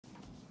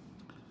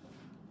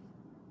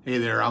Hey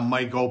there, I'm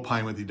Mike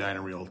Opheim with Edina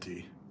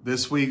Realty.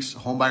 This week's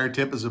homebuyer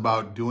tip is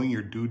about doing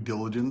your due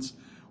diligence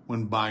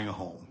when buying a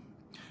home,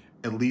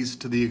 at least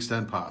to the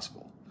extent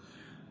possible.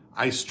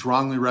 I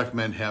strongly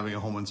recommend having a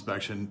home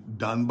inspection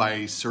done by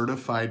a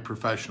certified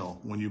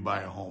professional when you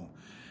buy a home.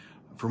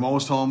 For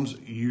most homes,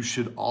 you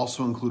should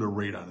also include a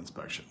radon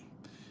inspection.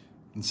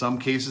 In some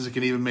cases, it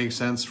can even make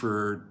sense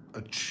for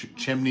a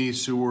chimney,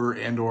 sewer,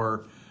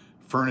 and/or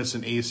furnace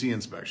and AC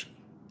inspection.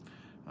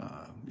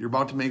 You're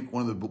about to make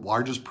one of the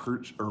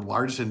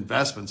largest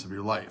investments of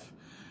your life.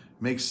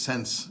 It makes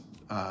sense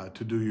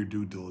to do your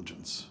due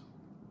diligence.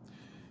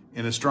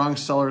 In a strong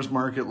seller's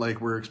market like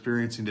we're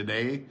experiencing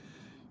today,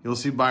 you'll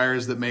see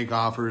buyers that make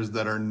offers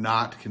that are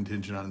not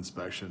contingent on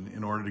inspection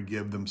in order to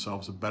give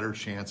themselves a better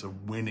chance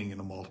of winning in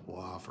a multiple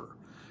offer.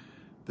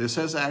 This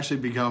has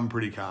actually become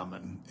pretty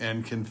common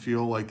and can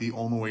feel like the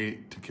only way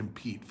to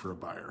compete for a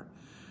buyer.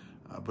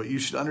 But you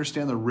should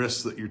understand the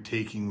risks that you're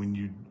taking when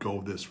you go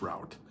this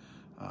route.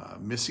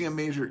 Missing a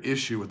major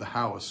issue with the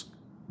house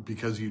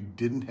because you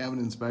didn't have an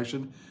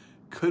inspection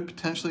could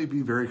potentially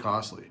be very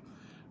costly.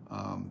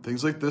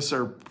 Things like this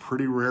are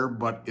pretty rare,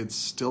 but it's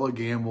still a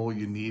gamble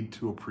you need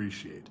to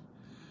appreciate.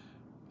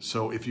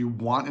 So if you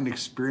want an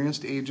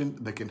experienced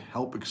agent that can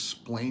help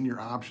explain your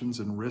options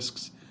and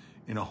risks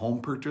in a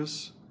home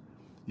purchase,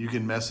 you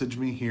can message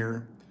me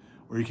here,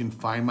 or you can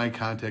find my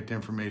contact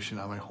information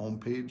on my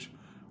homepage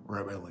or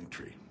at my link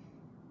tree.